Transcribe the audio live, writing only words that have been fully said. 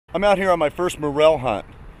I'm out here on my first morel hunt.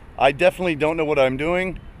 I definitely don't know what I'm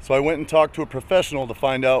doing, so I went and talked to a professional to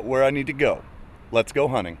find out where I need to go. Let's go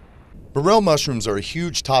hunting. Morel mushrooms are a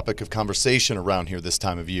huge topic of conversation around here this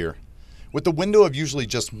time of year. With the window of usually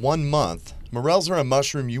just 1 month, morels are a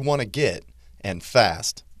mushroom you want to get, and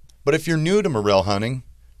fast. But if you're new to morel hunting,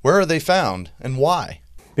 where are they found and why?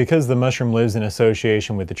 Because the mushroom lives in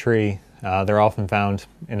association with the tree, they're often found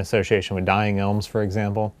in association with dying elms, for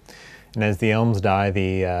example. And as the elms die,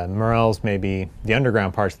 the morels may be, the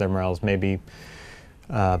underground parts of the morels may be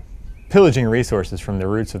pillaging resources from the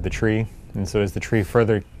roots of the tree. And so as the tree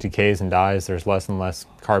further decays and dies, there's less and less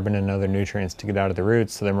carbon and other nutrients to get out of the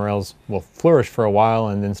roots. So the morels will flourish for a while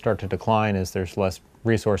and then start to decline as there's less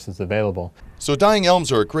resources available. So dying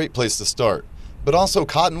elms are a great place to start, but also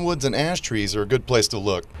cottonwoods and ash trees are a good place to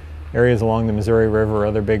look. Areas along the Missouri River or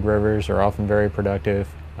other big rivers are often very productive.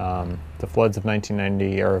 The floods of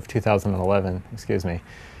 2011,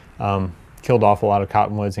 killed off a lot of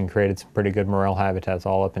cottonwoods and created some pretty good morel habitats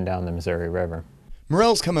all up and down the Missouri River.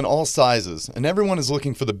 Morels come in all sizes, and everyone is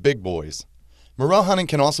looking for the big boys. Morel hunting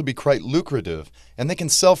can also be quite lucrative, and they can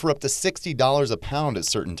sell for up to $60 a pound at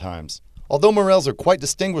certain times. Although morels are quite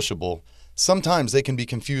distinguishable, sometimes they can be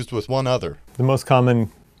confused with one other. The most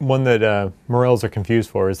common one that morels are confused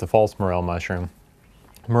for is the false morel mushroom.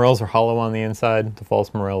 Morels are hollow on the inside, the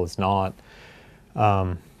false morel is not.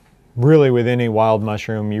 Really, with any wild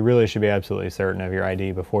mushroom, you really should be absolutely certain of your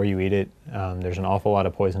ID before you eat it. There's an awful lot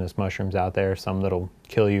of poisonous mushrooms out there, some that'll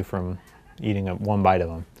kill you from eating one bite of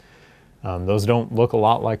them. Those don't look a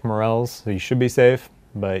lot like morels, so you should be safe,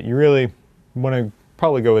 but you really want to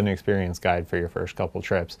probably go with an experienced guide for your first couple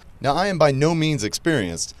trips. Now, I am by no means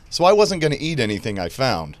experienced, so I wasn't going to eat anything I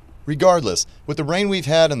found. Regardless, with the rain we've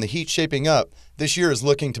had and the heat shaping up, this year is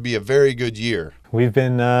looking to be a very good year. We've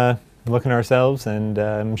been looking ourselves, and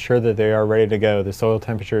I'm sure that they are ready to go. The soil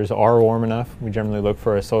temperatures are warm enough. We generally look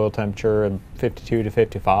for a soil temperature of 52 to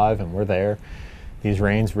 55, and we're there. These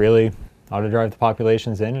rains really ought to drive the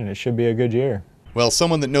populations in, and it should be a good year. Well,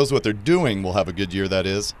 someone that knows what they're doing will have a good year, that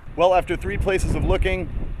is. Well, after 3 places of looking,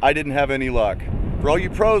 I didn't have any luck. For all you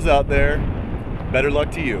pros out there, better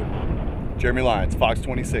luck to you. Jeremy Lyons, Fox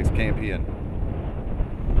 26, KMPN.